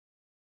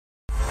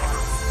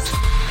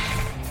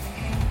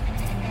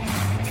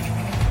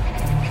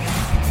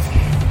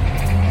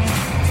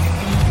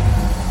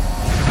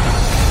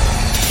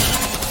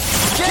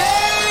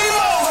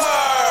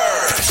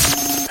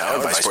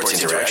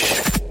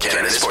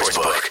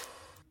Sportsbook.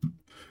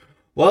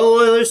 Well,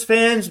 Oilers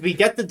fans, we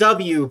get the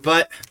W,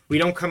 but we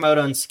don't come out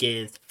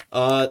unscathed.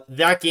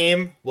 That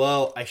game,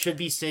 well, I should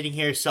be sitting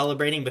here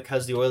celebrating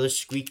because the Oilers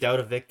squeaked out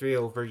a victory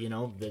over,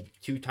 the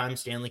two-time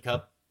Stanley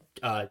Cup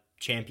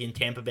champion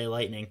Tampa Bay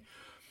Lightning.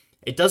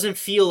 It doesn't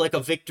feel like a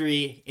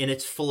victory in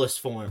its fullest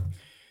form.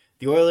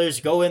 The Oilers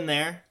go in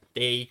there,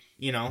 they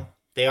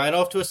got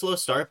off to a slow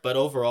start, but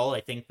overall,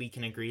 I think we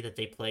can agree that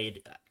they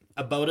played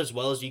about as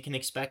well as you can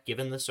expect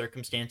given the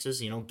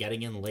circumstances,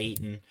 getting in late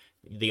and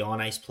the on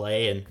ice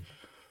play. And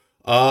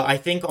I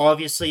think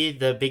obviously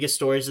the biggest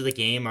stories of the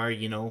game are,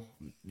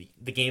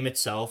 the game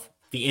itself,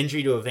 the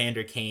injury to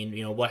Evander Kane,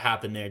 what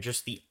happened there,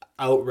 just the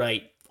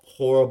outright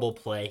horrible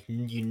play.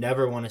 You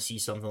never want to see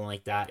something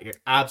like that. You're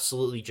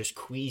absolutely just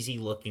queasy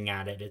looking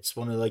at it. It's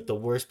one of like the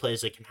worst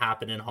plays that can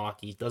happen in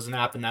hockey. It doesn't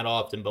happen that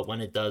often, but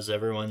when it does,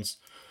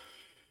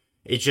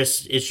 it's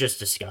just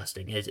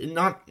disgusting. It's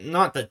not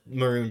that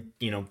Maroon,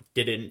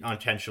 did it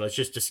unintentional. It's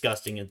just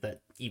disgusting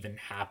that even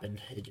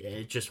happened.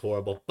 It's just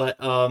horrible. But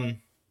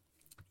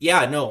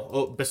yeah,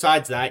 no.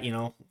 Besides that,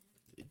 the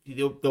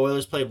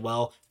Oilers played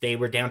well. They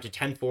were down to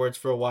 10 forwards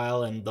for a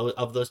while, and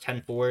of those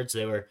 10 forwards,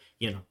 they were,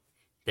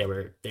 they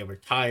were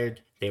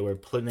tired. They were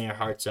putting their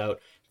hearts out.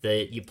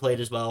 You played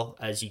as well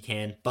as you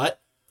can. But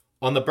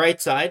on the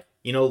bright side,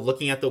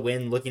 looking at the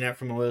win, looking at it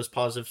from Oilers'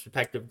 positive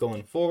perspective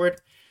going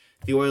forward,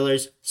 the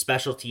Oilers'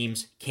 special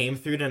teams came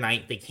through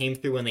tonight. They came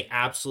through when they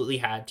absolutely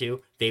had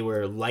to. They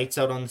were lights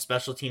out on the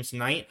special teams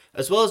tonight,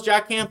 as well as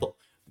Jack Campbell.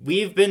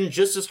 We've been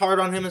just as hard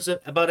on him as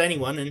about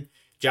anyone, and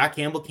Jack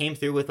Campbell came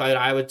through with what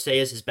I would say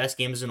is his best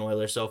game as an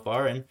Oiler so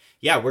far. And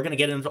yeah, we're going to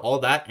get into all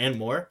that and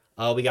more.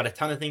 We got a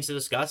ton of things to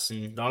discuss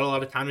and not a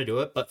lot of time to do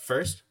it. But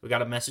first, we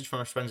got a message from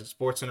our friends at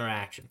Sports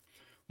Interaction.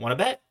 Want to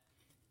bet?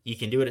 You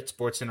can do it at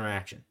Sports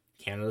Interaction,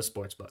 Canada's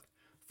sportsbook.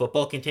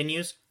 Football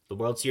continues, the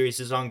World Series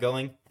is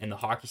ongoing, and the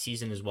hockey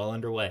season is well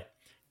underway.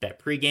 Bet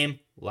pregame,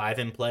 live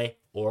in play,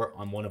 or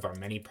on one of our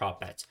many prop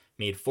bets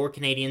made for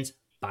Canadians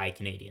by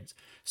Canadians.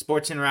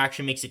 Sports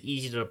Interaction makes it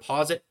easy to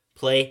deposit,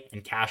 play,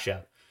 and cash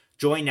out.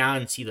 Join now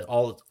and see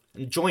all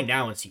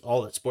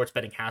that sports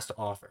betting has to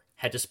offer.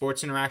 Head to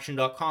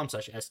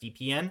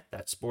sportsinteraction.com/SDPN.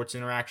 That's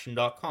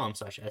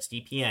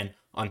sportsinteraction.com/SDPN.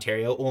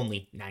 Ontario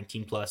only,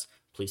 19 plus.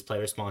 Please play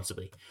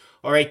responsibly.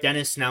 All right,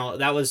 Dennis. Now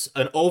that was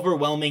an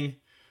overwhelming,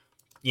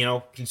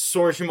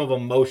 consortium of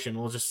emotion.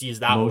 We'll just use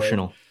that word.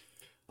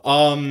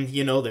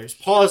 Emotional. There's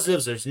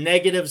positives, there's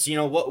negatives.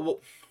 What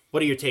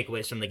are your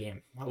takeaways from the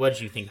game? What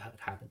did you think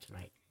happened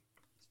tonight?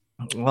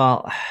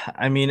 Well,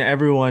 I mean,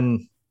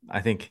 everyone, I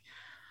think,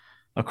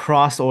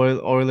 across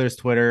Oilers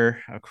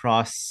Twitter,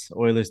 across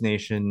Oilers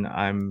Nation,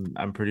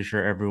 I'm pretty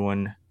sure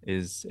everyone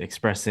is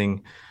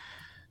expressing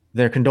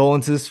their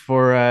condolences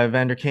for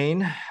Vander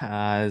Kane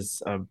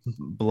as a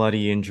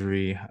bloody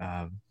injury,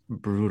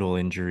 brutal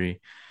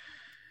injury,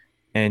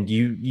 and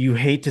you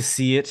hate to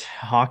see it.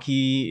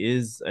 Hockey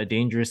is a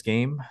dangerous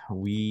game.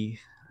 We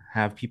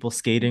have people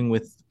skating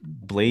with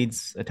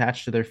blades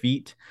attached to their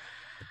feet.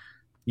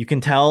 You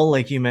can tell,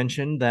 like you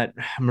mentioned, that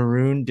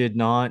Maroon did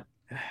not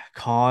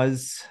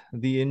cause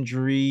the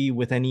injury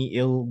with any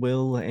ill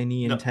will,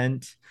 any No.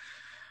 intent,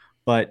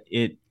 but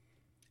it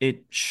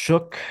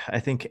shook, I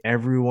think,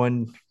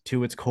 everyone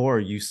to its core.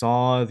 You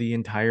saw the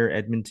entire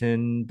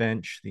Edmonton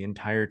bench, the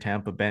entire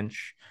Tampa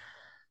bench,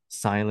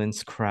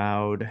 silence,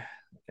 crowd,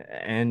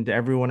 and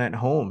everyone at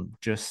home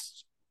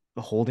just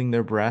holding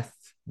their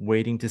breath,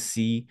 waiting to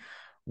see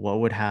what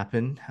would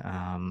happen.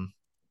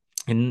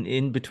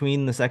 In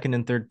between the second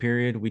and third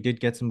period, we did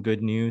get some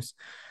good news.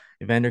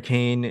 Evander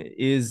Kane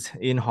is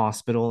in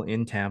hospital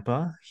in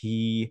Tampa.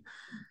 He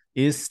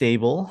is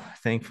stable.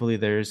 Thankfully,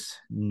 there's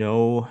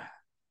no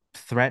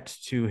threat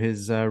to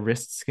his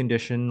wrist's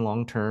condition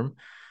long term.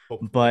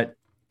 But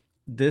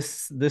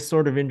this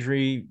sort of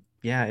injury,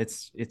 yeah,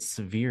 it's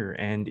severe.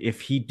 And if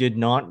he did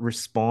not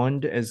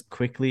respond as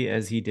quickly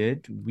as he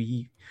did,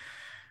 we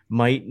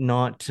might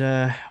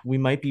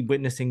be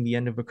witnessing the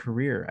end of a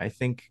career. I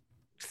think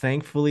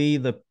thankfully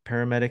the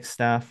paramedic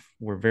staff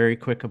were very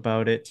quick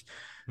about it.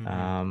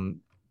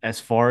 Um, as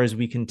far as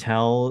we can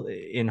tell,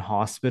 in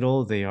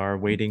hospital, they are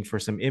waiting for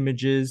some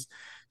images.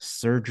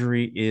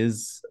 Surgery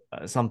is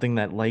something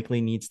that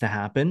likely needs to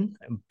happen,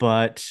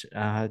 but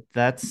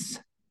that's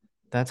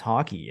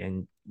hockey,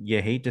 and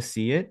you hate to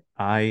see it.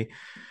 I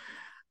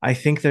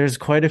think there's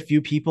quite a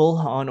few people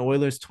on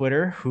Oilers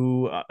Twitter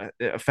who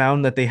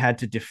found that they had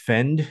to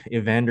defend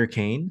Evander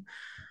Kane.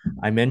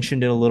 I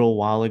mentioned it a little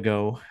while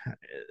ago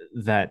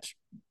that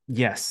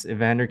yes,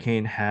 Evander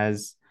Kane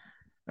has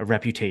a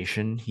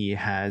reputation. He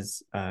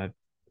has a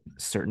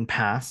certain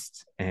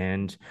past,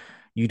 and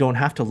you don't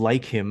have to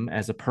like him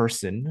as a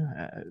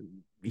person.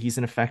 He's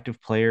an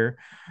effective player,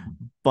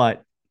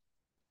 but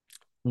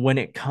when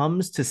it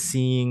comes to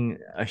seeing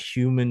a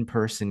human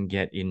person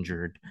get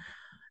injured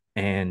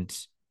and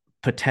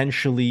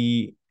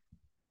potentially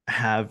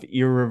have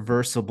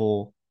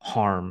irreversible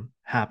harm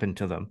happen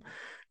to them,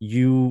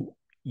 you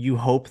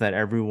hope that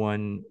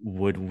everyone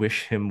would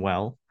wish him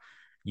well.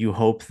 You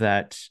hope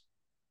that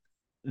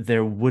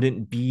there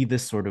wouldn't be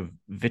this sort of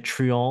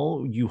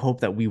vitriol. You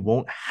hope that we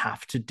won't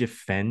have to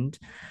defend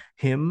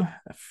him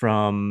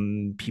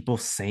from people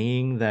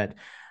saying that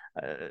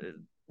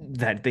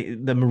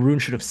the Maroon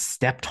should have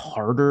stepped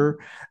harder,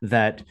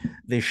 that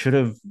they should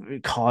have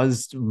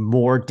caused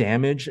more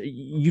damage.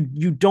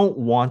 You don't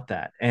want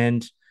that,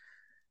 and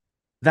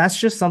that's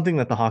just something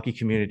that the hockey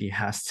community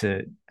has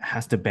to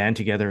band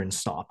together and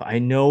stop. I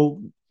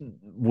know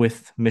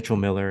with Mitchell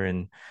Miller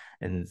and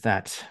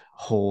that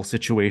whole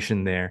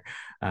situation there,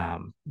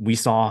 we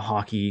saw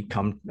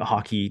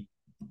hockey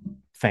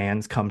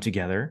fans come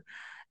together,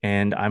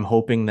 and I'm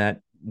hoping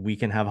that we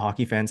can have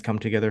hockey fans come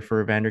together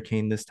for Evander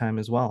Kane this time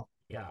as well.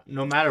 Yeah,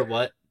 no matter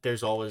what,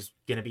 there's always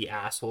gonna be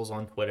assholes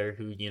on Twitter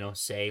who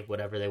say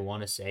whatever they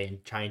want to say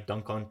and try and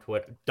dunk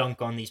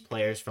on these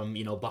players from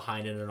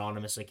behind an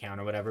anonymous account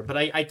or whatever. But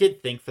I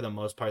did think for the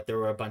most part there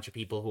were a bunch of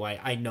people who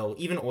I know,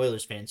 even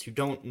Oilers fans who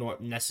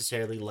don't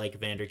necessarily like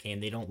Vander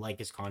Kane, they don't like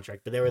his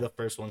contract, but they were the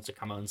first ones to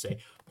come out and say,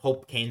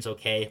 "Hope Kane's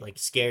okay." Like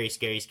scary,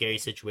 scary, scary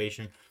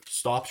situation.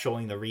 Stop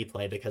showing the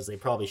replay because they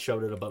probably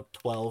showed it about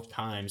 12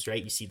 times,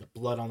 right? You see the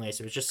blood on the ice.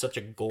 It was just such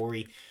a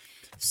gory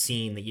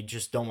scene that you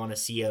just don't want to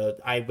see.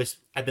 Was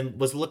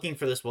looking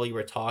for this while you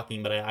were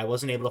talking, but I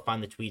wasn't able to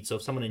find the tweet. So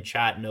if someone in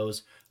chat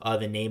knows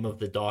the name of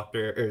the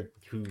doctor or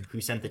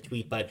who sent the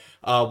tweet, but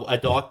a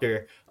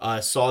doctor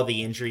saw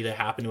the injury that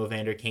happened to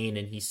Evander Kane,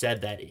 and he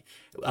said that it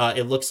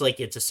looks like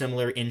it's a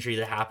similar injury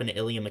that happened to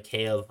Ilya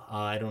Mikheyev.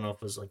 I don't know if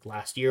it was like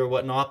last year or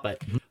whatnot,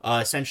 but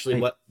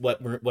essentially I,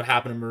 what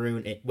happened to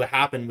Maroon? What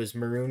happened was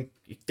Maroon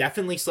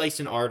definitely sliced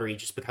an artery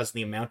just because of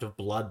the amount of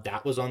blood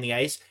that was on the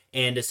ice,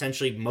 and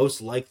essentially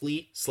most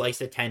likely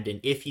sliced a tendon.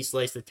 If he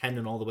sliced the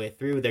tendon all the way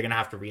through, they're gonna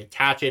have to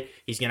reattach it.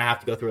 He's gonna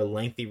have to go through a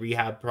lengthy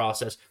rehab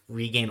process,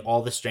 regain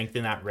all the strength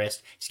in that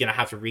wrist. He's gonna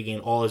have to regain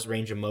all his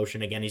range of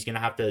motion again. He's gonna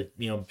have to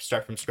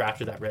start from scratch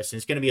with that wrist, and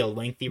it's gonna be a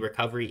lengthy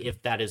recovery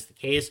if that is the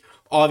case.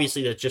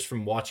 Obviously, that's just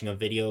from watching a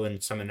video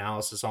and some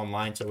analysis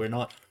online, so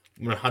we're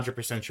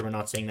 100% sure. We're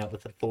not saying that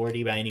with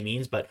authority by any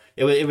means, but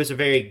it was a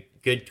very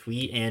good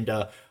tweet, and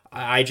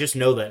I just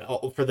know that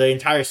for the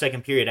entire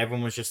second period,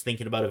 everyone was just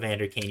thinking about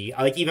Evander Kane.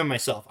 Like even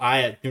myself,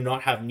 I do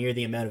not have near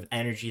the amount of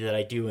energy that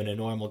I do in a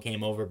normal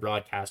game over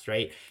broadcast.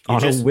 Right? You on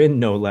a just win,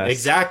 no less.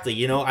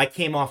 exactly. I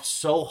came off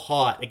so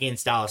hot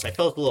against Dallas. I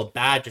felt a little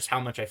bad just how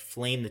much I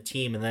flamed the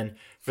team, and then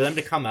for them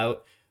to come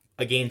out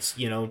against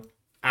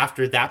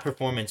after that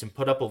performance and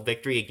put up a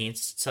victory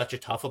against such a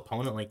tough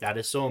opponent like that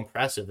is so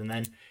impressive. And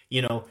then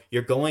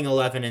you're going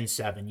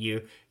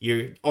 11-7.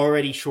 You're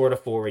already short of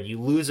forward. You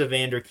lose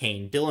Evander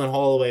Kane. Dylan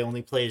Holloway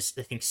only plays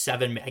I think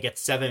 7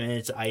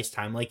 minutes of ice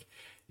time. Like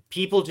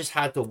people just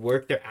had to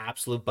work their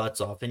absolute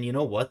butts off. And you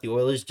know what? The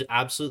Oilers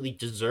absolutely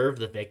deserve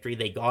the victory.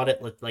 They got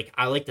it. Like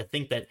I like to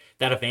think that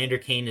Evander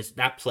Kane is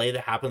that play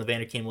that happened with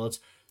Evander Kane. Well,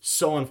 it's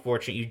so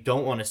unfortunate. You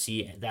don't want to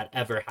see that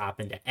ever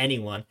happen to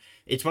anyone.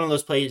 It's one of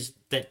those plays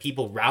that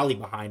people rally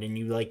behind, and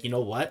you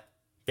know what?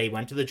 They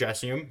went to the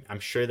dressing room.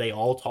 I'm sure they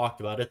all talked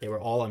about it. They were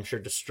all, I'm sure,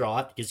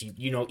 distraught because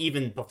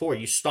even before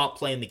you stop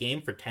playing the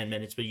game for 10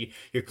 minutes, but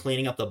you're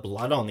cleaning up the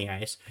blood on the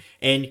ice,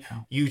 and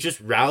you just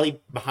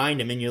rally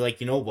behind him, and you're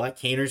like, you know what?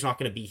 Kaner's not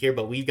going to be here,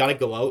 but we've got to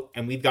go out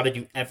and we've got to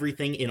do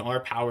everything in our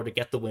power to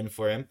get the win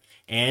for him.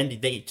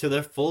 And they, to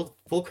their full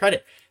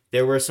credit,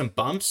 there were some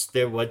bumps.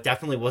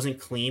 Definitely wasn't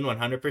clean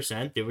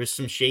 100%. There was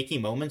some shaky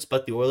moments,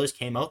 but the Oilers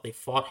came out. They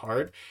fought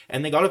hard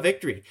and they got a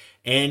victory.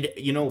 And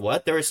you know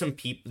what? There were some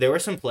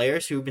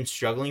players who've been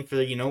struggling for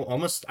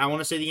almost I want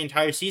to say the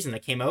entire season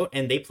that came out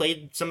and they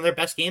played some of their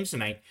best games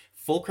tonight.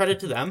 Full credit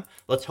to them.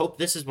 Let's hope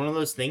this is one of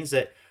those things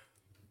that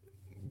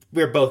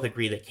we're both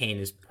agree that Kane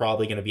is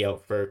probably going to be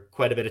out for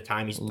quite a bit of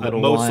time. He's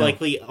most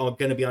likely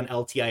going to be on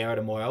LTIR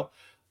tomorrow.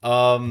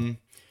 Long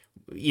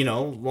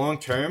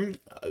term,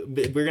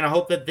 we're going to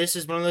hope that this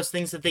is one of those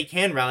things that they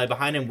can rally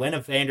behind. And when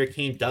Evander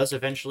Kane does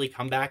eventually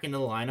come back into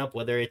the lineup,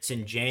 whether it's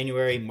in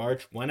January,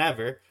 March,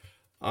 whenever,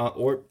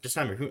 or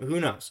December, who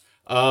knows?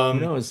 Who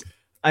knows?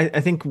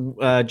 I think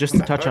just to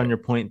touch on your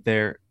point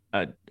there,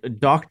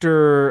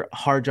 Dr.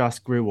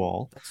 Harjas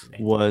Griwal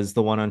was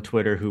the one on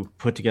Twitter who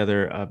put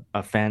together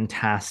a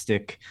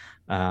fantastic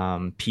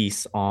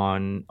piece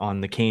on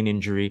the Kane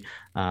injury.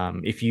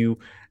 If you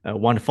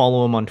want to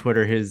follow him on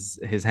Twitter, his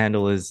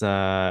handle is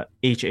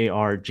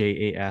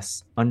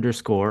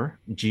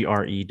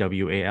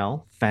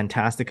HARJAS_GREWAL.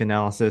 Fantastic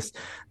analysis.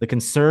 The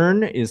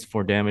concern is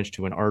for damage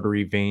to an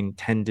artery, vein,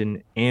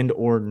 tendon, and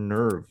or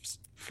nerves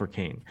for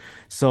Kane.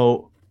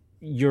 So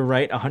you're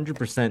right,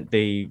 100%.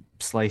 They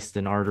sliced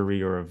an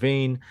artery or a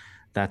vein.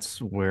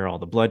 That's where all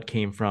the blood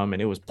came from,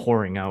 and it was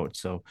pouring out.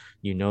 So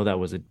that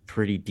was a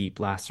pretty deep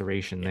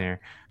laceration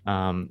there.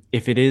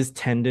 If it is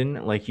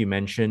tendon, like you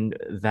mentioned,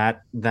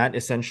 that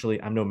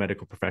essentially, I'm no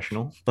medical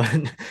professional,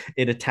 but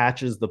it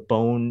attaches the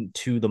bone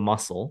to the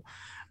muscle,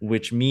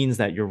 which means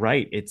that you're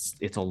right. It's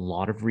a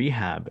lot of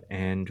rehab,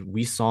 and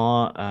we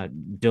saw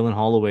Dylan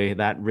Holloway,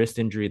 that wrist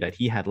injury that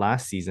he had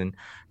last season,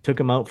 took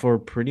him out for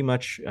pretty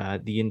much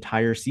the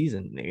entire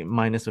season,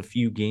 minus a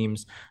few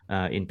games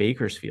in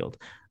Bakersfield.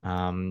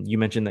 You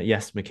mentioned that,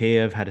 yes,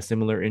 Mikheyev had a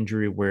similar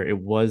injury where it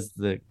was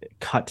the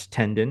cut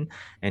tendon,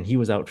 and he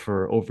was out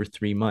for over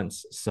 3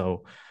 months.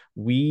 So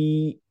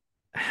we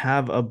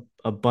have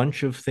a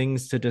bunch of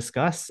things to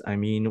discuss. I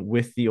mean,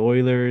 with the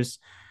Oilers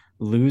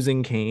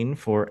losing Kane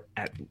for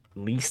at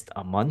least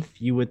a month,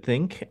 you would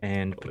think,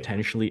 and Oh yeah.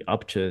 potentially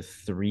up to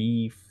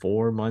 3,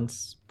 4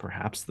 months,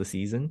 perhaps the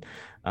season.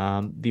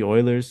 The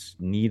Oilers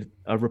need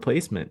a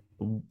replacement.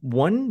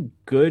 One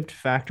good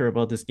factor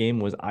about this game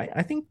was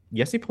I think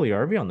Jesse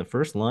Puljujärvi on the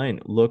first line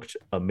looked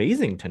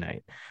amazing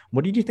tonight.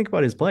 What did you think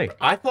about his play?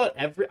 I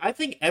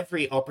think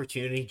every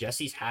opportunity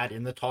Jesse's had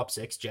in the top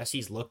six,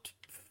 Jesse's looked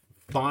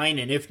fine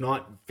and if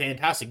not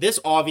fantastic. This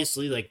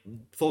obviously, like,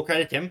 full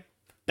credit to him,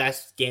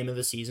 best game of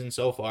the season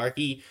so far.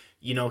 He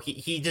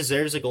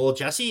deserves a goal.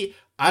 Jesse,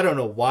 I don't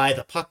know why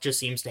the puck just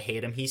seems to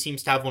hate him. He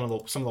seems to have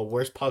some of the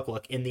worst puck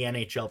luck in the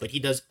NHL, but he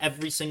does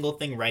every single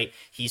thing right.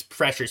 He's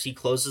pressures. He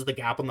closes the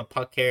gap on the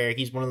puck carrier.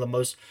 He's one of the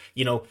most,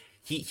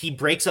 he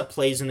breaks up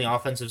plays in the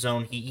offensive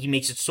zone. He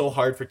makes it so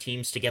hard for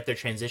teams to get their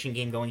transition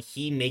game going.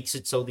 He makes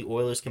it so the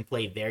Oilers can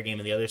play their game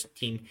and the other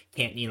team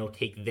can't,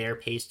 take their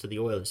pace to the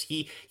Oilers.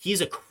 He's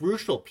a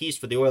crucial piece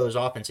for the Oilers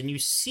offense, and you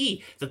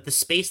see that the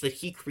space that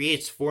he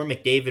creates for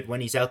McDavid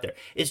when he's out there.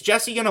 Is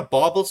Jesse gonna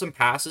bobble some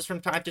passes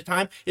from time to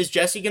time? Is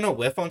Jesse gonna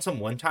whiff on some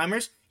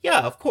one-timers?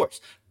 Yeah, of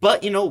course.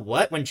 But you know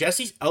what? When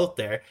Jesse's out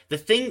there, the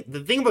thing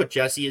about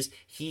Jesse is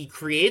he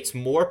creates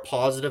more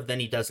positive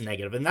than he does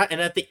negative. And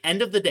at the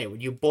end of the day,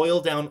 when you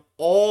boil down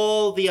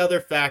all the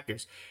other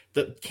factors,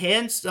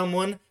 can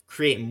someone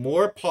create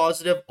more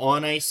positive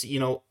on ice,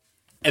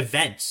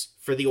 events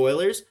for the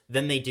Oilers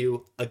than they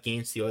do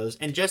against the Oilers?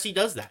 And Jesse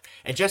does that.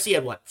 And Jesse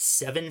had what,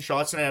 7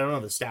 shots tonight? I don't know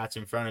the stats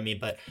in front of me,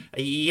 but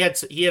he had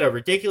a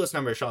ridiculous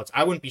number of shots.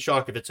 I wouldn't be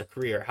shocked if it's a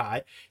career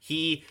high.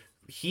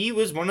 He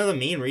was one of the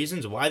main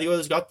reasons why the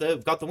Oilers got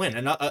the win,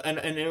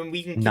 and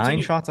we can Nine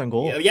continue. shots on Yeah,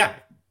 goal. yeah,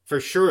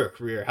 for sure, a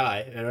career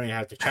high. I don't even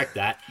have to check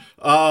that.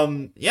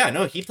 Yeah,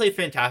 no, he played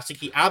fantastic.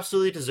 He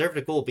absolutely deserved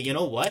a goal. But you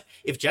know what?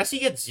 If Jesse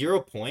gets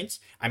 0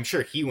 points, I'm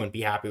sure he wouldn't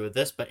be happy with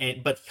this. But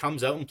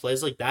comes out and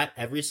plays like that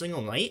every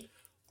single night.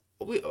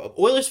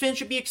 Oilers fans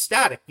should be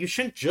ecstatic. You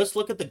shouldn't just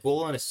look at the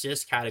goal and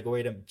assist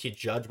category to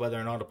judge whether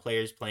or not a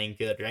player is playing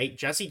good, right?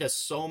 Jesse does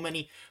so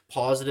many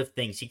positive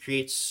things. He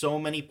creates so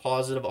many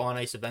positive on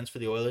ice events for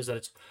the Oilers that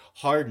it's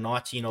hard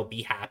not to,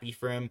 be happy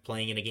for him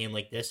playing in a game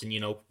like this and,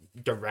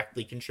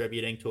 directly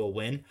contributing to a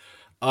win.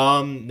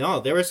 No,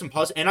 there was some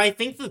positive, and I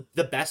think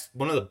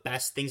one of the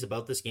best things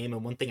about this game,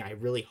 and one thing I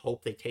really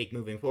hope they take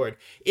moving forward,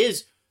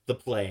 is the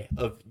play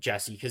of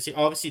Jesse, because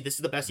obviously this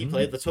is the best he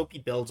played. Let's hope he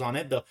builds on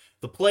it.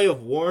 The play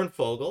of Warren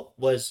Fogle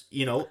was,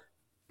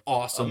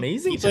 awesome. He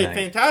Amazing played tonight.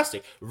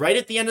 fantastic. Right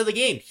at the end of the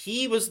game,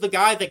 he was the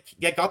guy that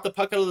got the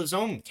puck out of the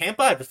zone.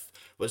 Tampa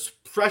was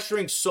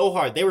pressuring so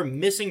hard. They were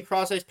missing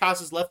cross ice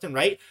passes left and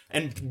right.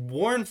 And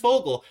Warren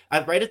Fogle,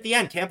 right at the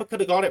end, Tampa could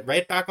have got it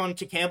right back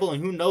onto Campbell.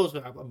 And who knows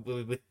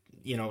with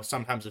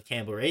sometimes with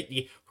Campbell, right?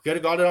 He could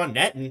have got it on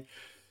net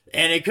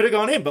and it could have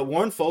gone in, but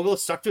Warren Fogle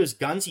stuck to his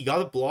guns. He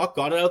got a block,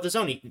 got it out of the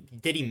zone.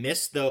 Did he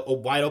miss the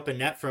wide open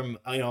net from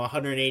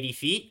 180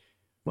 feet?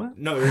 What?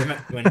 No,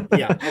 when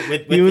yeah,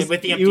 with the he empty net, with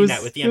was the he was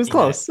empty net.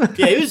 close.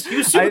 Yeah, he was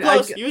super I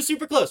close. He was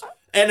super close.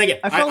 And again,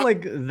 I felt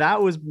like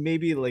that was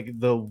maybe like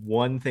the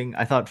one thing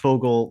I thought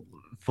Fogel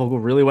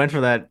really went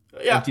for that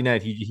yeah. empty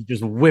net. He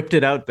just whipped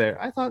it out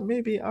there. I thought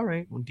maybe, all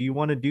right, well, do you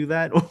want to do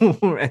that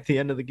at the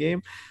end of the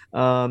game?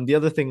 The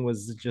other thing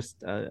was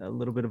just a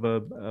little bit of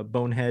a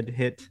bonehead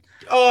hit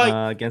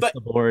Oh, against but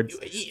the boards.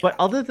 But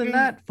other than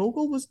that,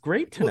 Fogel was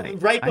great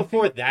tonight. right I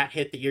before think, that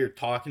hit that you're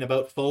talking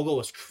about, Fogel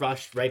was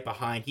crushed right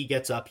behind. He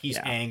gets up. He's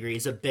yeah. angry.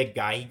 He's a big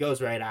guy. He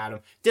goes right at him.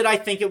 Did I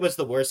think it was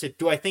the worst?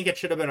 Do I think it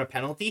should have been a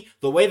penalty?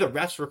 The way the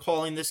refs were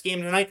calling this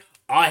game tonight,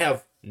 I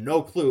have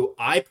no clue.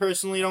 I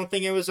personally don't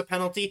think it was a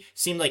penalty.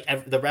 Seemed like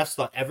the refs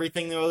thought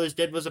everything the Oilers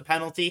did was a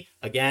penalty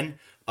again.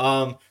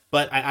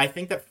 But I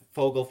think that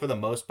Fogel, for the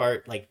most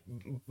part, like,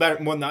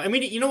 better more than that. I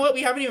mean, you know what?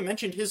 We haven't even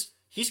mentioned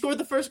he scored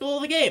the first goal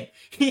of the game.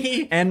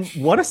 And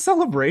what a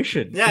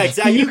celebration. Yeah,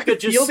 exactly. You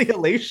could feel the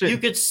elation. You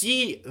could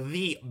see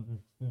the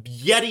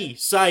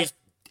Yeti-sized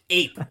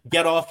ape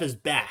get off his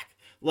back.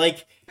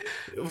 Like,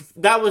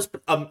 that was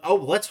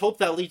let's hope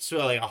that leads to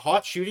like a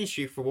hot shooting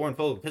streak for Warren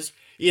Fogle, because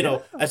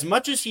as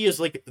much as he is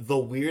like the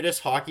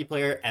weirdest hockey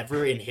player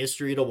ever in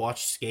history to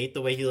watch skate,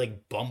 the way he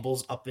like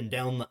bumbles up and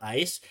down the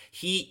ice,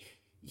 he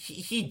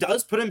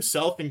does put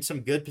himself in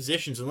some good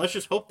positions, and let's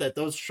just hope that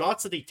those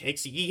shots that he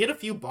takes, he hit a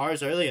few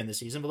bars earlier in the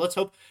season, but let's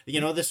hope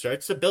this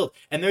starts to build,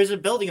 and there's a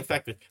building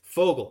effect with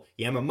Fogle,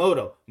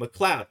 Yamamoto,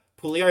 McLeod,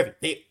 Puljujärvi.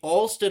 They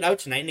all stood out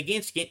tonight, and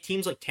against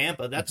teams like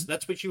Tampa,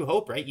 that's what you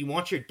hope, right? You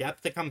want your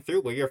depth to come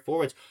through where your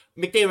forwards,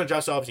 McDavid and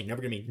Josh, obviously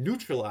never going to be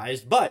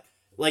neutralized, but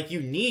like,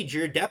 you need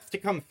your depth to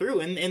come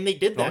through, and they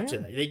did that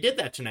tonight. They did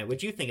that tonight. What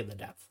do you think of the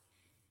depth?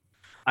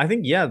 I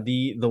think, yeah,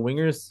 the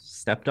wingers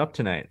stepped up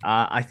tonight.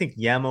 I think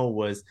Yamo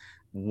was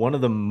one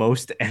of the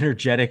most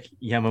energetic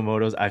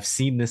Yamamotos I've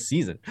seen this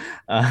season.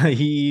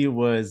 He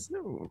was,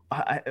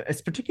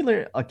 it's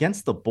particular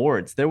against the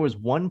boards. There was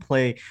one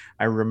play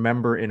I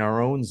remember in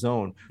our own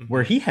zone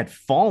where Hmm. he had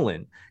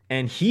fallen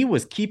and he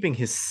was keeping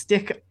his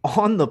stick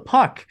on the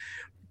puck,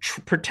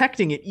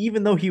 protecting it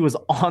even though he was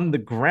on the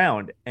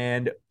ground,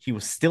 and he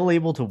was still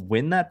able to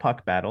win that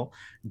puck battle,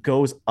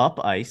 goes up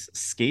ice,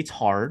 skates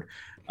hard,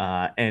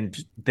 and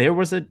there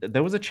was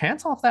a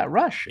chance off that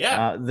rush.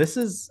 Yeah. This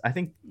is, I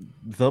think,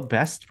 the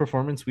best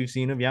performance we've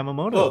seen of Oh,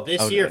 Yamamoto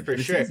this out year for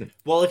this sure. season.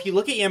 Well, if you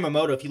look at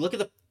Yamamoto, if you look at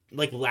the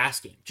like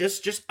last game,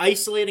 just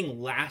isolating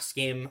last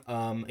game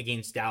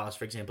against Dallas,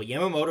 for example,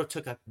 Yamamoto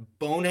took a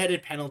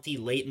boneheaded penalty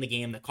late in the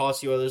game that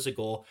cost the Oilers a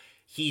goal.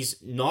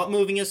 He's not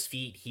moving his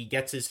feet. He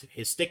gets his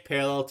stick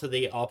parallel to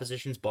the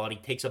opposition's body,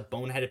 takes a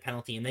boneheaded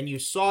penalty, and then you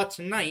saw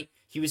tonight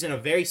he was in a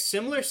very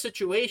similar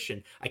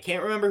situation. I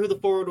can't remember who the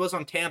forward was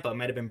on Tampa. It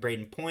might have been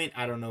Braden Point.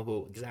 I don't know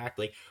who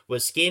exactly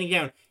was skating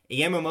down.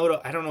 Yamamoto,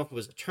 I don't know if it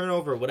was a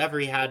turnover or whatever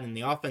he had in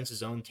the offensive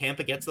zone.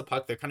 Tampa gets the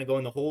puck. They're kind of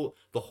going the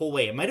whole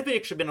way. It might have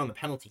actually been on the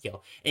penalty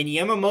kill. And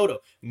Yamamoto,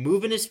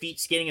 moving his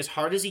feet, skating as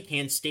hard as he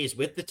can, stays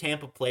with the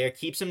Tampa player,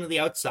 keeps him to the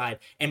outside.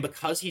 And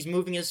because he's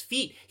moving his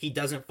feet, he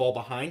doesn't fall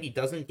behind. He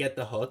doesn't get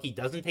the hook. He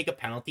doesn't take a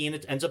penalty. And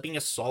it ends up being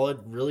a solid,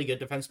 really good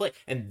defense play.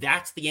 And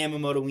that's the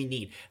Yamamoto we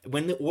need.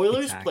 When the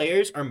Oilers Exactly.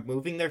 players are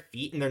moving their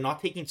feet and they're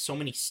not taking so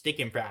many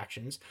stick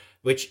infractions,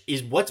 which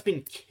is what's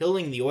been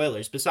killing the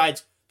Oilers,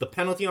 besides the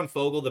penalty on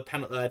Fogel, the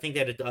penalty, I think they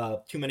had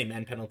a too many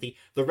men penalty.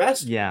 The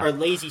rest Yeah, are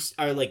lazy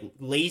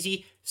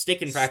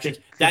stick infractions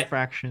stick that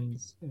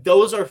infractions.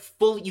 those are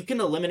fully, you can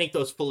eliminate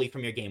those fully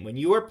from your game. When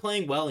you are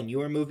playing well and you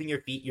are moving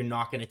your feet, you're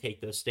not going to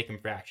take those stick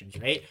infractions,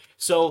 right?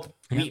 So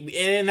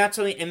Yeah, and that's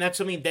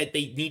something that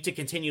they need to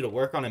continue to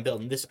work on and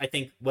build. And this, I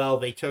think, well,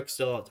 they took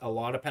still a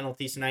lot of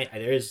penalties tonight.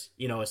 There is,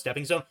 a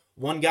stepping stone.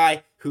 One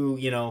guy who,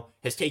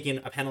 has taken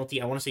a penalty,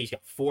 I want to say he's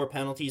got 4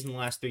 penalties in the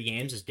last 3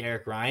 games, is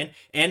Derek Ryan.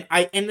 And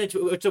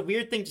it's a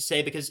weird thing to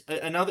say because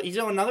he's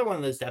another one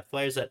of those depth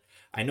players that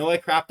I know I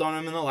crapped on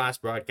him in the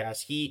last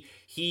broadcast.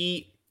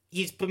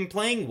 He's been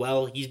playing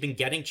well. He's been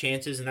getting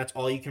chances, and that's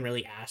all you can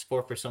really ask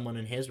for someone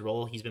in his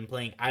role. He's been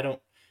playing. I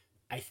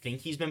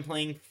think he's been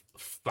playing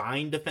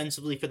fine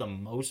defensively for the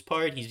most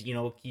part.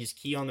 He's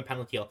key on the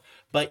penalty kill,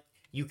 but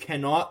you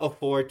cannot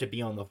afford to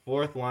be on the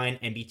fourth line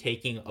and be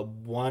taking a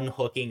one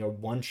hooking or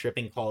one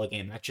tripping call a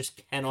game. That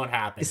just cannot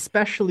happen.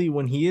 especially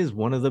when he is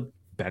one of the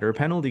better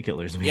penalty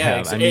killers we Yeah,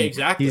 have. I mean, he's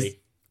exactly.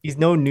 he's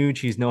no Nuge,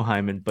 he's no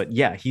Hyman, but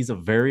yeah, he's a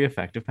very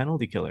effective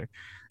penalty killer.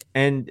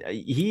 And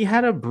he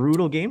had a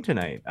brutal game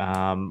tonight.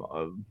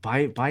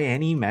 By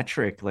any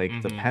metric, like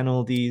the Mm-hmm.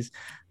 penalties,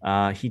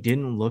 he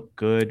didn't look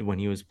good when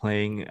he was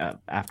playing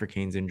after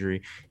Kane's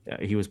injury.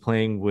 He was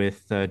playing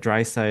with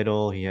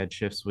Draisaitl. He had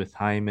shifts with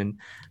Hyman.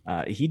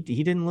 He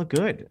didn't look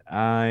good.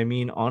 I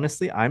mean,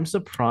 honestly, I'm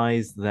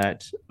surprised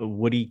that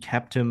Woody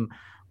kept him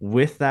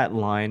with that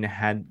line,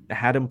 had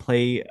him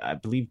play, I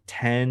believe,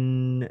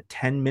 10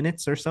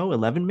 minutes or so,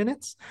 11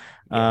 minutes.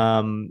 Yeah,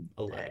 um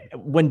 11.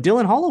 when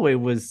Dylan Holloway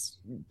was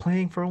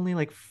playing for only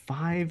like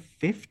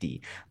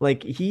 550.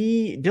 Like,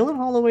 Dylan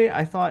Holloway,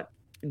 I thought,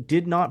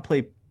 did not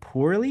play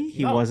poorly.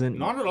 He No, wasn't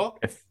not at all.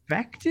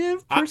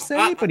 effective I, per se,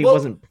 I but he well,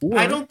 wasn't I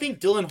poor. don't think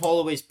Dylan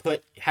Holloway's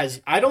put has.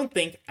 I don't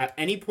think at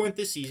any point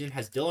this season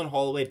has Dylan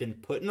Holloway been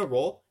put in a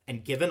role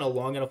and given a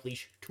long enough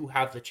leash to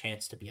have the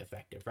chance to be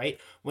effective. Right?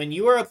 When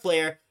you are a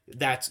player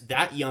that's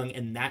that young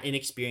and that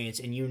inexperienced,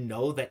 and you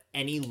know that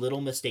any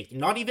little mistake,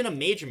 not even a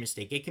major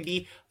mistake, it can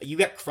be you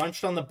get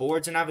crunched on the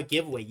boards and have a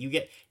giveaway. You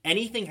get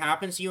anything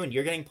happens to you and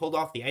you're getting pulled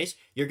off the ice.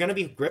 You're going to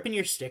be gripping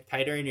your stick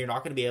tighter, and you're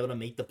not going to be able to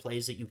make the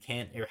plays that you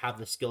can't or have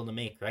the skill to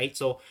make. Right?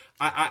 So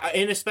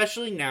and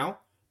especially now,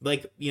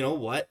 like, you know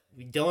what?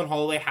 Dylan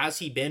Holloway, has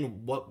he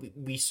been what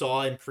we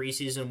saw in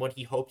preseason, what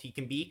he hoped he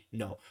can be?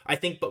 No. I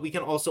think, but we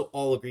can also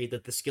all agree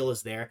that the skill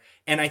is there.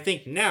 And I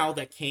think now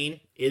that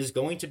Kane is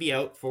going to be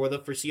out for the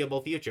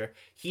foreseeable future,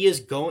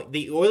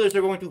 the Oilers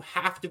are going to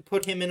have to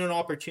put him in an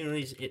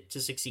opportunity to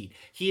succeed.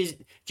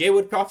 Jay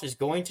Woodcroft is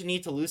going to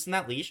need to loosen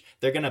that leash.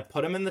 They're going to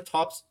put him in the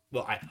tops.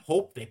 Well, I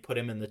hope they put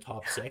him in the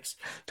top 6.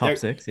 Top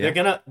six, They're yeah.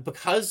 going to,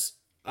 because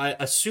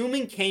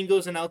assuming Kane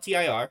goes in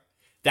LTIR,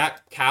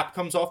 that cap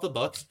comes off the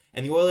books,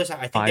 and the Oilers, I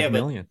think they 5 have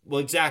million. well,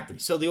 exactly.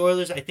 So the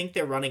Oilers, I think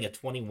they're running a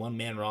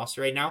 21-man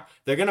roster right now.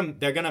 They're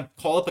gonna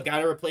call up a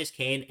guy to replace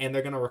Kane, and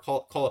they're gonna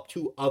call up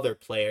 2 other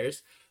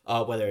players.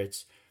 Whether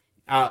it's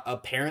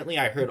apparently,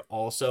 I heard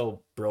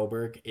also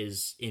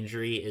Broberg's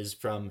injury is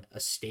from a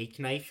steak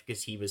knife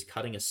because he was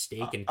cutting a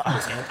steak and cut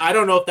his hand. I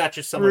don't know if that's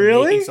just someone making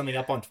Really? something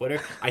up on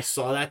Twitter. I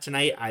saw that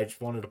tonight. I just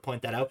wanted to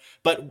point that out.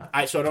 But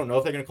I don't know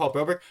if they're gonna call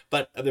Broberg,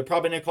 but they're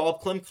probably gonna call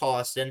up Klim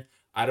Kostin.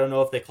 I don't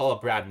know if they call up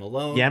Brad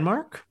Malone.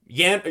 Yanmark?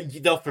 Yeah,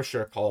 they'll for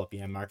sure call up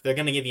Janmark. They're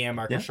gonna give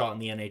Janmark a Yeah. shot in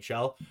the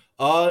NHL.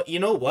 You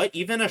know what?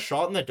 Even a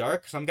shot in the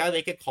dark, some guy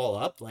they could call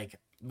up. Like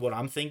what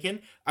I'm thinking.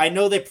 I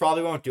know they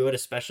probably won't do it,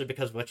 especially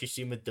because of what you've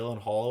seen with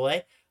Dylan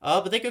Holloway.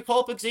 But they could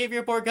call up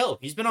Xavier Borgel.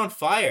 He's been on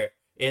fire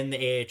in the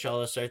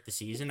AHL to start the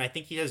season. I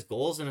think he has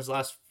goals in his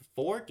last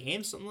 4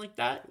 games, something like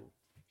that.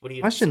 What do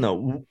you Question see?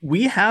 though,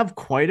 we have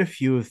quite a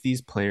few of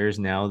these players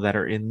now that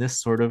are in this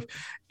sort of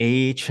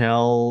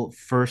AHL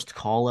first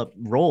call up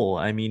role.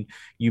 I mean,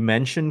 you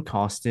mentioned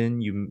Costin,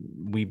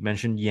 we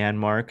mentioned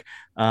Yanmark.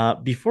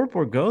 Before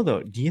Borgo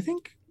though, do you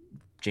think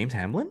James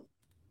Hamlin?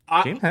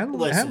 Listen,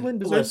 Hamlin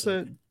deserves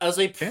listen. a As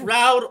a chance.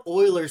 proud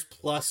Oilers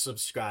Plus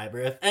subscriber,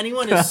 if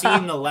anyone has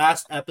seen the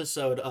last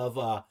episode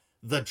of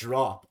The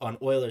Drop on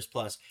Oilers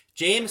Plus,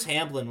 James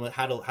Hamlin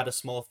had a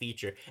small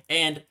feature,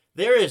 and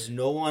there is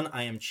no one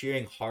I am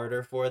cheering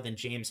harder for than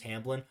James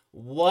Hamlin.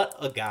 What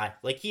a guy!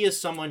 Like, he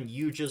is someone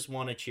you just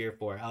want to cheer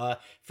for.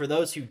 For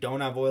those who don't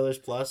have Oilers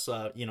Plus,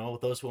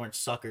 those who aren't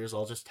suckers,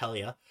 I'll just tell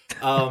you.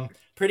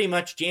 Pretty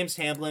much James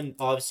Hamlin,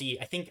 obviously,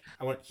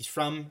 he's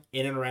from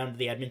in and around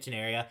the Edmonton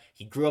area.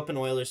 He grew up an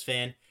Oilers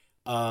fan.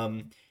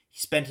 He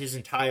spent his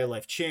entire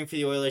life cheering for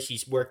the Oilers.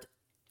 He's worked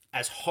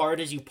as hard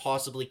as you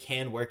possibly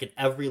can, work at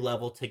every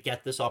level to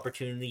get this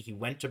opportunity. He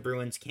went to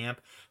Bruins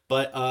camp,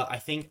 but I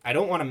think I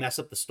don't want to mess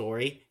up the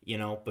story,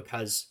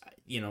 because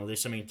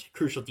there's so many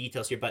crucial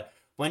details here. But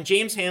when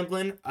James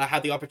Hamlin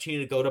had the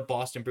opportunity to go to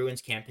Boston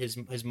Bruins camp,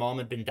 his mom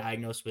had been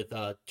diagnosed with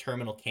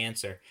terminal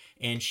cancer,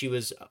 and she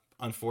was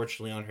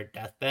unfortunately on her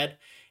deathbed.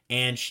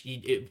 And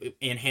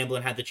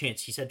Hamlin had the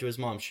chance. He said to his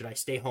mom, "Should I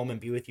stay home and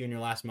be with you in your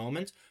last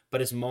moments?"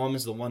 But his mom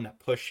is the one that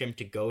pushed him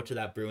to go to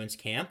that Bruins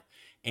camp.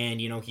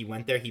 And he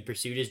went there, he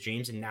pursued his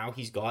dreams, and now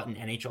he's got an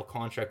NHL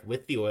contract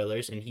with the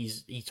Oilers. And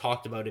he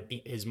talked about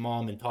it, his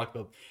mom, and talked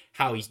about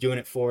how he's doing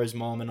it for his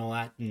mom and all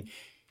that. And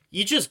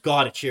you just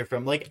gotta cheer for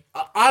him. Like,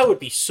 I would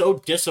be so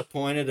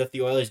disappointed if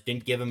the Oilers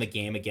didn't give him a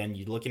game again.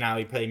 You looking at how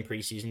he played in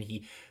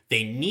preseason.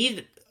 They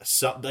need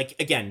some, like,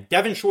 again,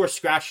 Devon Shore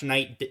scratch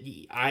tonight.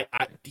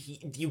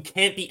 You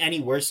can't be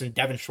any worse than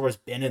Devon Shore's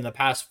been in the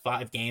past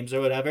 5 games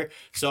or whatever.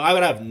 So I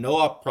would have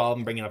no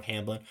problem bringing up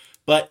Hamlin,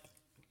 but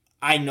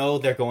I know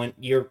they're going.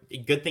 You're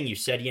good thing you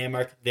said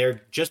Yanmark.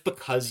 They're just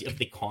because of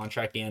the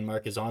contract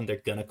Yanmark is on, they're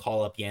gonna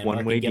call up One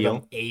Yanmark way and give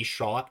him deal. a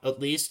shot at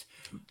least.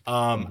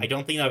 I Mhm.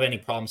 don't think I have any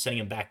problem sending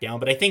him back down,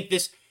 but I think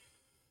this,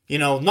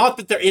 not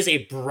that there is a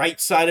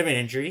bright side of an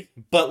injury,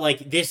 but like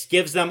this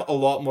gives them a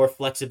lot more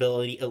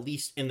flexibility, at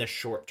least in the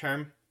short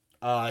term,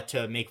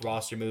 to make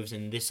roster moves,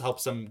 and this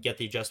helps them get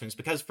the adjustments.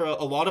 Because for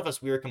a lot of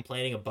us, we were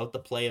complaining about the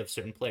play of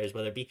certain players,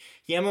 whether it be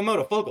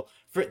Yamamoto, Fogle.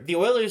 For the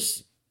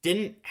Oilers,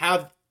 didn't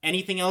have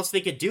anything else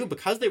they could do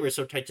because they were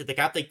so tight to the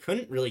cap. They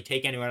couldn't really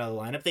take anyone out of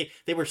the lineup.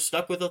 They were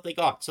stuck with what they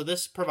got. So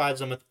this provides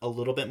them with a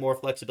little bit more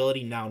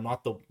flexibility. Now,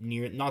 not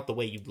the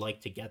way you'd like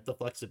to get the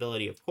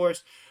flexibility, of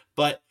course,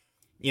 but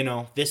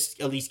this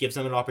at least gives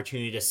them an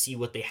opportunity to see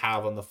what they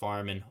have on the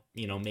farm and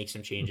make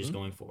some changes Mhm.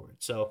 going forward.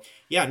 So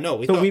yeah, no,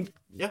 we So thought, we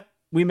yeah.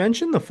 we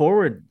mentioned the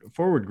forward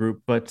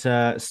group,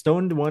 but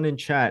Stoned one in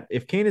chat.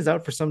 If Kane is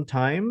out for some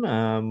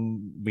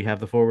time, we have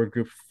the forward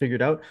group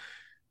figured out.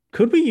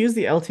 Could we use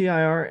the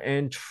LTIR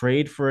and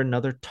trade for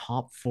another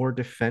top four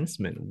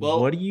defenseman? What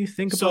Well, do you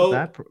think about so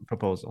that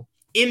proposal?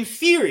 in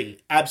theory,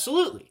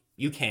 absolutely,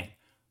 you can.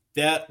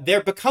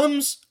 There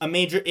becomes a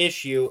major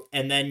issue,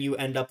 and then you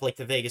end up like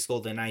the Vegas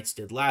Golden Knights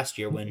did last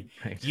year when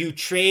Right. you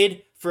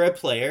trade for a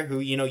player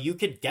who you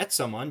could get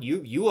someone.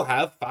 You will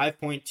have 5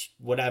 point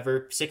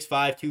whatever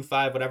 6.5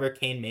 2.5 whatever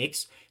Kane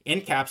makes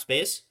in cap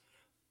space,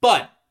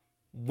 but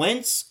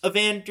once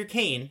Evander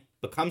Kane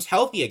becomes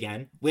healthy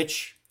again,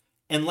 which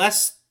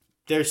unless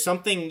there's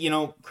something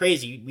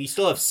crazy, we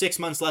still have 6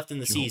 months left in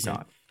the You hope season.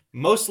 not.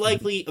 Most Mhm.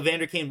 likely,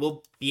 Evander Kane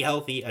will be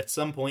healthy at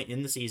some point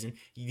in the season.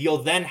 You'll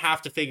then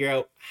have to figure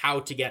out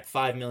how to get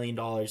 $5 million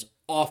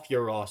off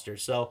your roster.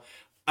 So,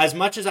 as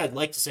much as I'd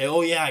like to say, "Oh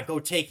yeah, go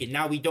take it,"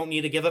 now we don't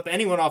need to give up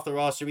anyone off the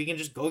roster. We can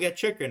just go get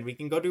Chikrin. We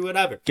can go do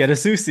whatever. Get a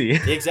Susie.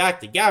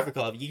 Exactly,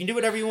 Gavrikov. You can do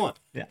whatever you want.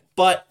 Yeah.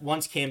 But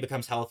once Cam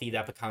becomes healthy,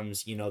 that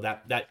becomes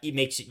that it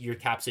makes your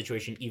cap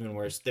situation even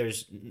worse.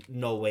 There's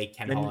no way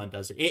Ken Then Holland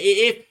does it.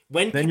 If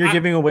when then you're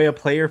giving away a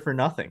player for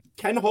nothing,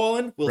 Ken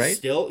Holland will right?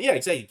 still, yeah,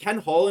 exactly. Ken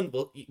Holland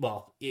will,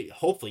 well,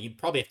 hopefully you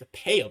probably have to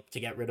pay up to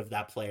get rid of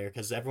that player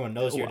because everyone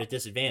knows you're at a Well,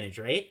 disadvantage,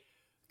 right?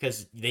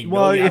 Because they know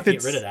well, you have to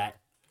get rid of that.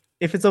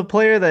 if it's a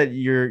player that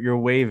you're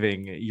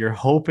waiving, you're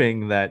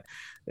hoping that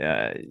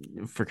uh,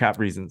 for cap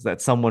reasons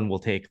that someone will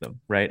take them,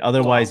 right?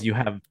 Otherwise,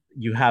 Well,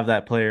 you have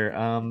that player.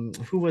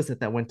 Who was it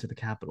that went to the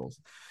Capitals?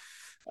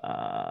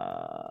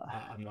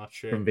 I'm not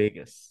From sure.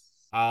 Vegas.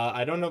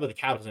 I don't know about the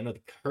Capitals. I know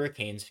the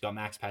Hurricanes got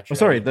Max Oh,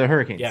 sorry, Pacioretty. the Yeah,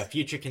 Hurricanes.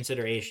 future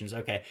considerations.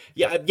 Okay,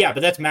 yeah, but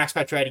that's Max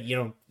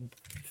Pacioretty.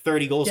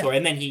 30 goal Yeah. scorer,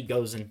 and then he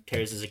goes and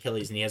tears his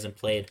Achilles, and he hasn't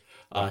played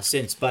Ugh.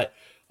 since. But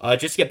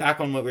just to get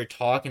back on what we are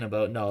talking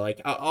about, no, like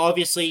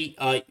obviously,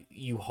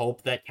 you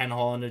hope that Ken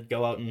Holland would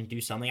go out and do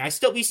something.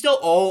 We still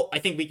all, I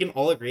think we can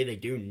all agree they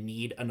do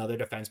need another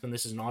defenseman.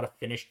 This is not a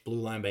finished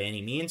blue line by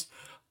any means.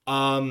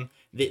 They're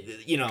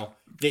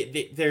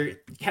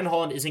Ken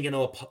Holland isn't going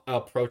to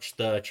approach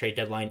the trade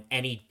deadline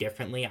any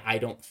differently. I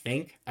don't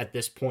think at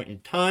this point in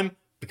time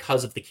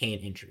because of the Kane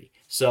injury.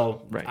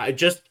 So Right. I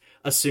just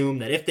assume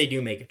that if they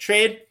do make a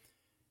trade,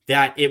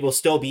 that it will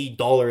still be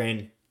dollar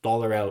in,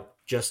 dollar out,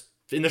 just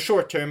in the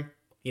short term,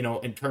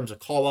 in terms of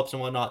call ups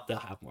and whatnot, they'll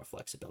have more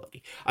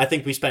flexibility. I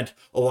think we spent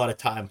a lot of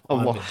time A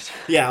on lot.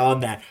 on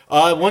that.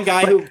 One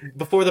guy But who,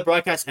 before the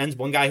broadcast ends,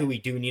 one guy who we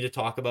do need to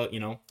talk about,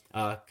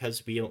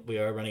 because we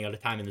are running out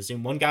of time in the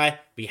Zoom. One guy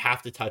we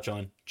have to touch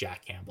on,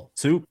 Jack Campbell.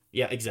 soup.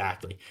 Yeah,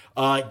 exactly.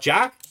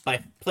 Jack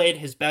played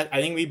his best.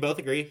 I think we both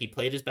agree he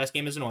played his best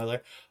game as an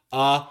Oiler.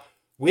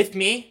 With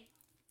me,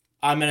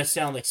 I'm gonna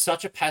sound like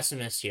such a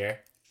pessimist here.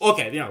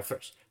 Okay,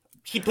 first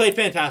he played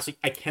fantastic.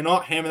 I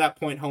cannot hammer that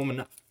point home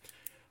enough.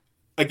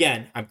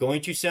 Again, I'm going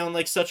to sound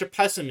like such a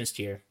pessimist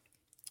here.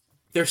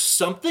 There's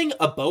something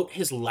about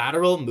his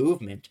lateral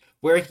movement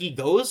where he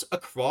goes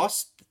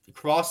across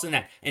the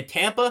net. And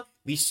Tampa,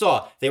 we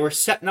saw they were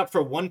setting up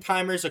for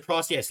one-timers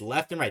across the ice,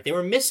 left and right. They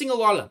were missing a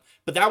lot of them.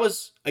 But that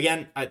was,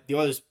 again, the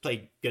Oilers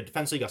played good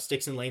defensively, got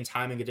sticks in lanes.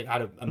 Hyman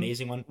had an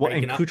amazing one. Well,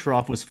 and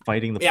Kucherov was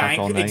fighting the puck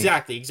all night.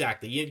 Exactly.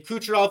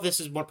 Kucherov, this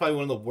is probably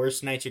one of the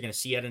worst nights you're going to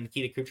see out of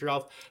Nikita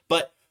Kucherov.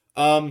 But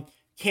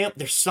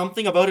there's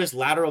something about his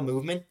lateral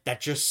movement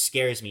that just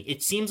scares me.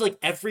 It seems like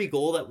every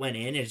goal that went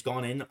in has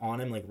gone in on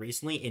him, like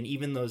recently, and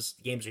even those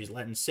games where he's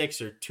letting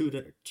 6 or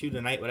 2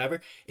 tonight, whatever.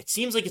 It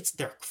seems like it's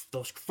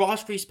those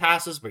cross crease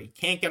passes where he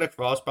can't get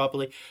across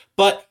properly.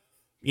 But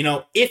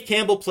if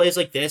Campbell plays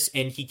like this,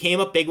 and he came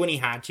up big when he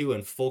had to,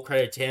 and full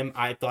credit to him,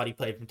 I thought he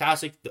played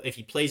fantastic. If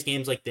he plays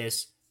games like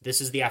this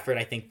is the effort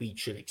I think we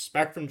should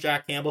expect from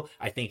Jack Campbell.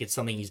 I think it's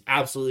something he's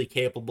absolutely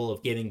capable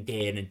of giving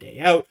day in and day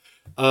out.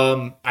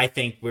 I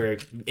think we're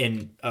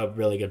in a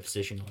really good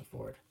position going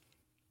forward.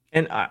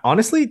 And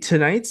honestly,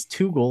 tonight's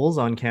 2 goals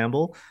on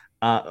Campbell,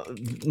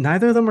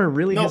 neither of them are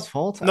really his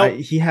fault.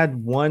 He had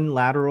one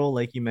lateral,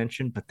 like you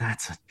mentioned, but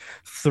that's a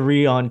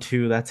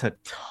 3-on-2. That's a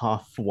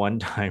tough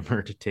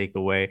one-timer to take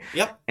away.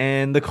 Yep.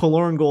 And the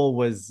Killorn goal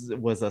was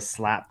a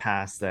slap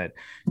pass that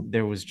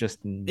there was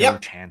just no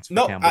chance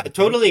for Campbell. I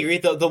totally agree.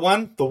 The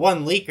one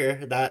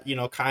leaker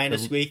that kind of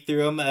squeaked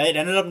through him, it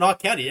ended up not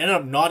counting. It ended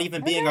up not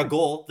even being a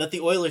goal that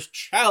the Oilers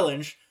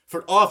challenged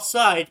for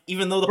offside,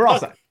 even though the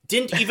puck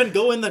didn't even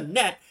go in the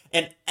net.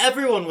 And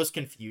everyone was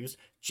confused.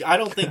 I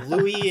don't think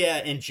Louis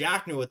and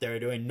Jack knew what they were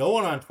doing. No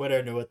one on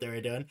Twitter knew what they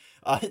were doing.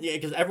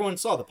 Because everyone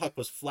saw the puck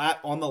was flat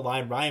on the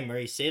line. Ryan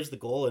Murray saves the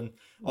goal, and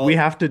we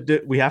have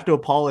to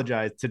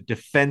apologize to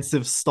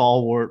defensive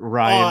stalwart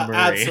Ryan Murray.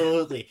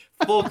 Absolutely,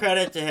 full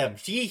credit to him.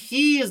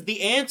 He is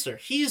the answer.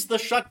 He's the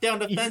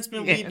shutdown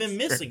defenseman we've been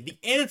missing. The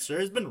answer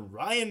has been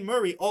Ryan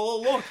Murray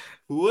all along.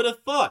 Who would have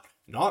thought?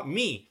 Not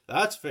me,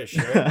 that's for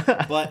sure.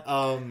 But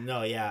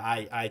no, yeah,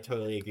 I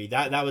totally agree.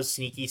 That was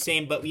sneaky.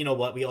 Same, but you know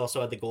what? We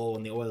also had the goal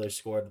when the Oilers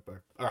scored,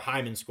 or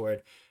Hyman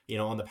scored,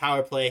 on the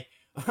power play,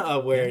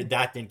 where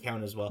that didn't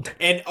count as well.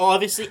 And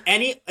obviously,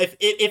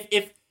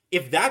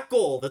 if that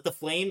goal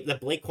that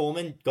Blake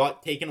Coleman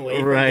got taken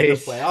away from in the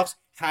playoffs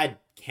had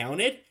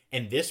counted,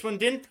 and this one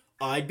didn't,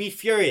 I'd be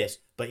furious.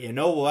 But you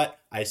know what?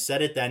 I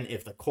said it then.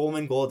 If the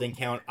Coleman goal didn't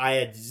count, I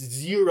had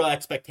zero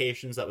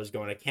expectations that was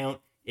going to count.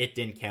 It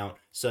didn't count,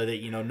 so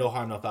that no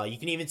harm, no foul. You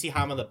can even see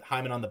Hyman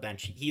on the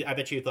bench. I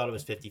bet you thought it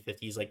was 50-50.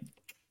 He's like,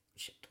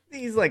 shit.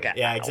 He's like,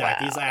 yeah,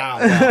 exactly. Wow.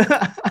 He's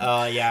like,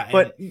 oh, yeah.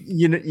 But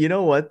you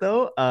know what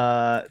though?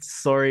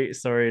 Sorry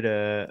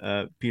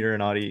to Peter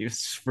and Audie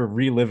for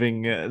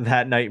reliving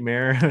that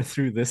nightmare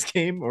through this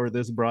game or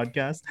this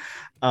broadcast.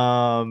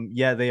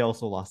 Yeah, they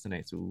also lost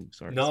tonight. So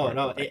sorry.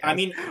 No. I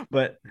mean,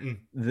 but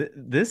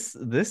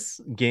this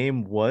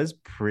game was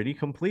pretty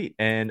complete.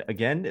 And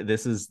again,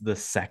 this is the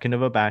second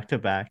of a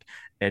back-to-back.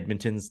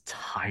 Edmonton's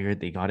tired.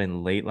 They got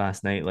in late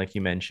last night, like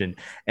you mentioned,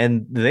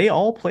 and they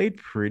all played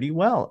pretty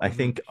well. I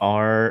think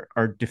our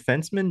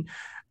defensemen,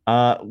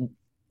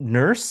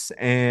 Nurse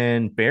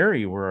and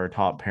Barry were our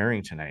top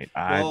pairing tonight.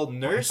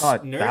 Nurse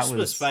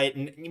was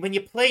fighting. When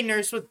you play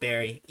Nurse with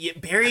Barry,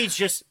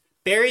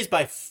 Barry's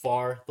by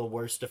far the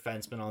worst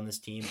defenseman on this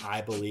team,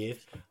 I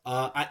believe.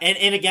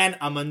 And again,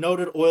 I'm a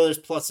noted Oilers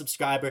Plus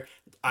subscriber.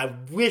 I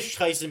wish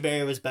Tyson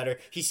Barrie was better.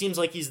 He seems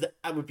like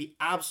I would be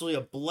absolutely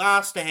a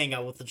blast to hang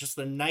out with, just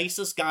the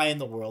nicest guy in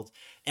the world.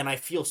 And I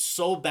feel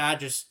so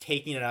bad just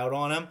taking it out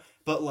on him.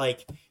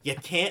 But you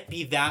can't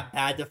be that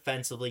bad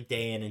defensively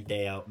day in and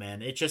day out,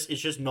 man. It's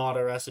just not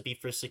a recipe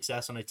for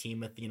success on a team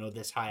with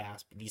these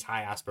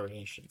high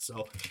aspirations.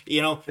 So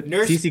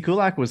Nurse CC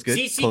Kulak was good.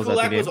 CC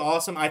Kulak was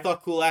awesome. I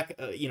thought Kulak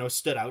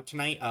stood out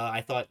tonight. I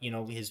thought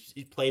his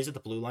plays at the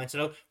blue line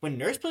stood out. When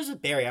Nurse plays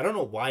with Barry, I don't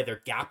know why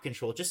their gap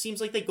control. It just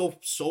seems like they go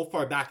so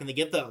far back and they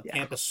give the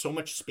Tampa so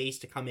much space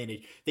to come in.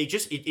 It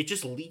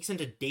just leaks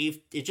into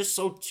Dave. It just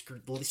so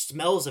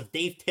smells of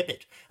Dave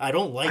Tippett. I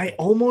don't like it.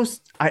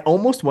 I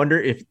almost wonder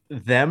if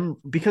them,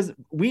 because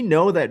we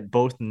know that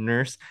both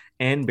Nurse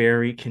and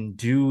Barry can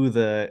do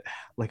a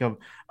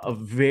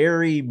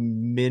very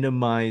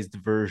minimized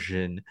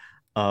version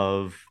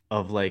of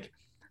like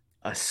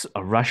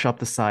a rush up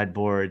the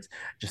sideboards,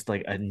 just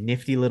like a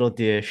nifty little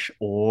dish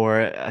or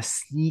a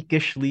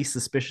sneakishly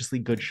suspiciously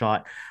good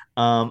shot.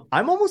 I'm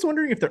almost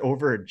wondering if they're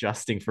over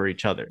adjusting for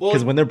each other,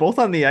 because when they're both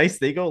on the ice,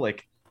 they go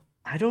like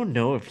I don't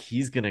know if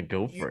he's gonna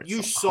go you for it,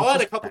 you so I'll saw it a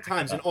just couple back it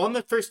times, and up. on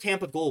the first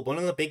Tampa goal, one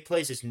of the big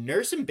plays is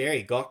Nurse and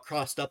Barry got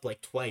crossed up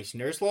like twice.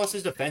 Nurse lost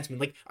his defenseman.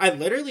 Like I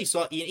literally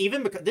saw,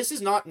 even because this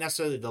is not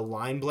necessarily the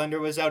line blender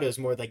was out. It was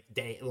more like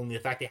only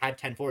the fact they had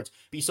 10 forwards.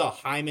 But you saw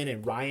Hyman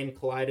and Ryan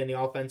collide in the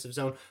offensive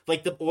zone.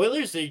 Like the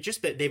Oilers,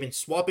 they've been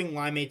swapping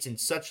line mates in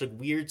such like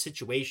weird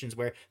situations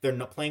where they're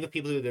not playing with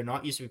people who they're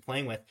not used to be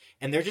playing with,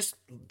 and they're just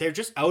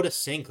out of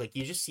sync. Like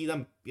you just see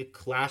them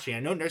clashing.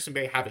 I know Nurse and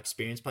Barry have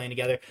experience playing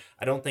together.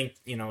 I don't think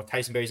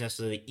Tyson Berry's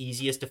necessarily the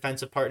easiest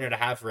defensive partner to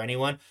have for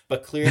anyone,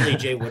 but clearly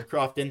Jay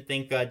Woodcroft didn't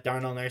think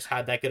Darnell Nurse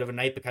had that good of a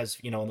night because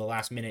in the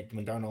last minute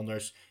when Darnell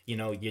Nurse, you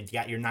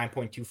got your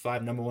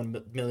 $9.25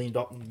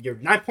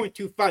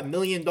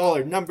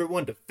 million number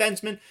one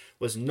defenseman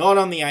was not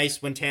on the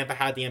ice when Tampa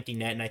had the empty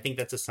net, and I think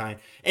that's a sign.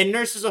 And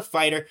Nurse is a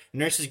fighter.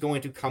 Nurse is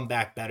going to come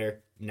back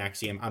better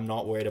next game. I'm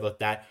not worried about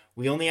that.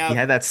 We only He have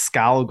had that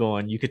scowl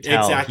going. You could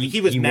tell exactly. He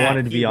was he mad.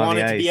 wanted to He be on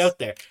the wanted to be ice. out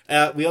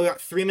there. We only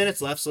got 3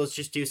 minutes left, so let's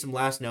just do some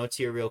last notes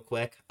here real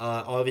quick.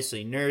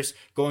 Obviously, Nurse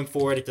going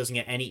forward, it doesn't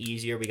get any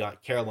easier. We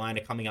got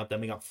Carolina coming up, then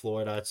we got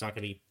Florida. It's not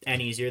going to be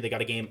any easier. They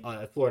got a game,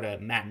 Florida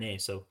matinee,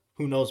 so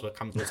who knows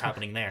what's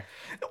happening there.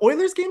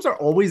 Oilers games are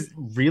always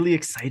really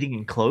exciting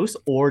and close,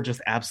 or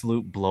just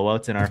absolute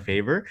blowouts in our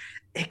favor,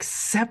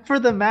 except for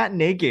the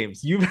matinee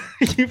games. You've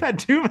had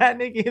two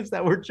matinee games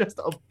that were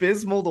just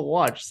abysmal to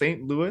watch: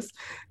 St. Louis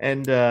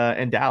and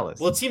Dallas.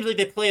 Well, it seems like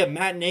they play a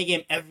matinee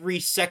game every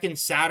second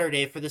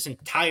Saturday for this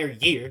entire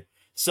year.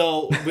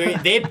 So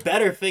they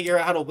better figure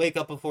out how to wake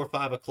up before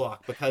 5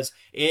 o'clock because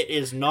it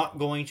is not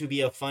going to be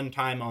a fun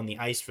time on the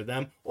ice for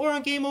them or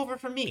on Game Over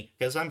for me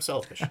because I'm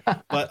selfish.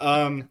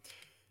 But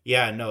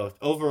yeah, no.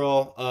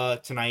 Overall,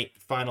 tonight,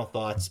 final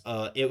thoughts.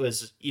 It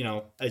was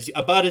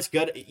about as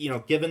good.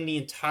 Given the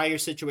entire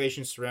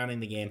situation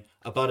surrounding the game,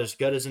 about as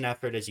good as an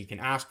effort as you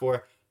can ask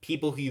for.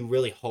 People who you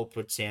really hoped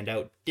would stand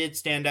out did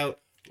stand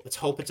out. Let's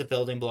hope it's a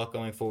building block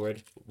going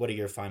forward. What are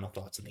your final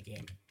thoughts in the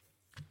game?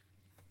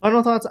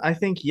 Final thoughts. I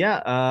think,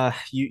 yeah,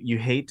 you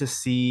hate to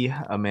see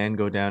a man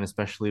go down,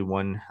 especially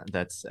one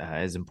that's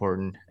as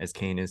important as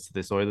Kane is to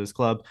this Oilers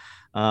club.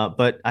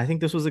 But I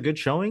think this was a good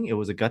showing. It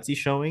was a gutsy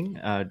showing.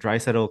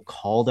 Draisaitl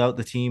called out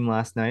the team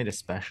last night,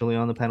 especially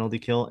on the penalty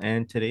kill,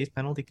 and today's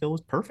penalty kill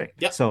was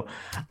perfect. Yep. So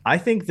I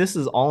think this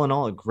is all in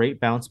all a great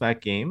bounce back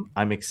game.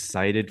 I'm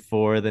excited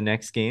for the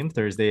next game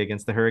Thursday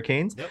against the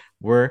Hurricanes. Yep.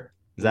 Where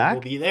Zach,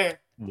 we'll be there.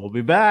 We'll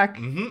be back.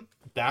 Mm-hmm.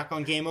 Back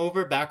on Game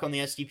Over, back on the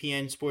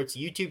SDPN Sports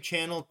YouTube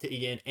channel,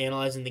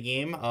 analyzing the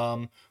game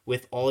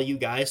with all you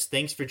guys.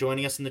 Thanks for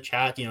joining us in the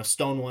chat.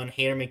 Stone One,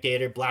 Hater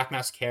McDater, Black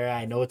Mascara.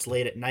 I know it's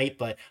late at night,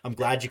 but I'm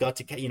glad you got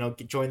to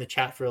join the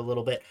chat for a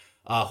little bit.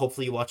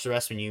 Hopefully you watch the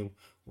rest when you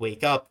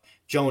wake up.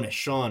 Jonas,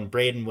 Sean,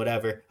 Braden,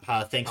 whatever.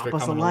 Thanks for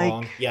coming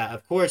along. Yeah,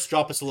 of course.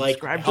 Drop us a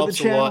like. It helps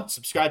a lot.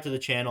 Subscribe to the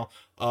channel.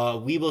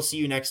 We will see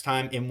you next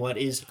time in what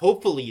is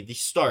hopefully the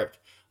start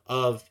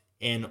of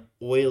an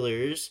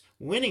Oilers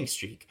winning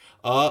streak.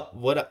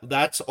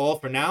 That's all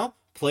for now.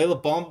 Play La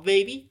Bamba,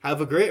 baby.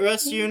 Have a great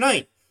rest of your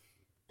night.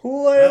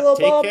 Play La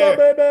Bamba,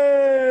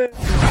 baby.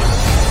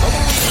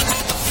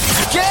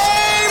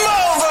 Game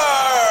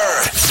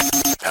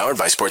over. Powered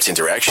by Sports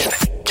Interaction,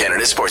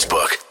 Canada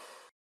Sportsbook.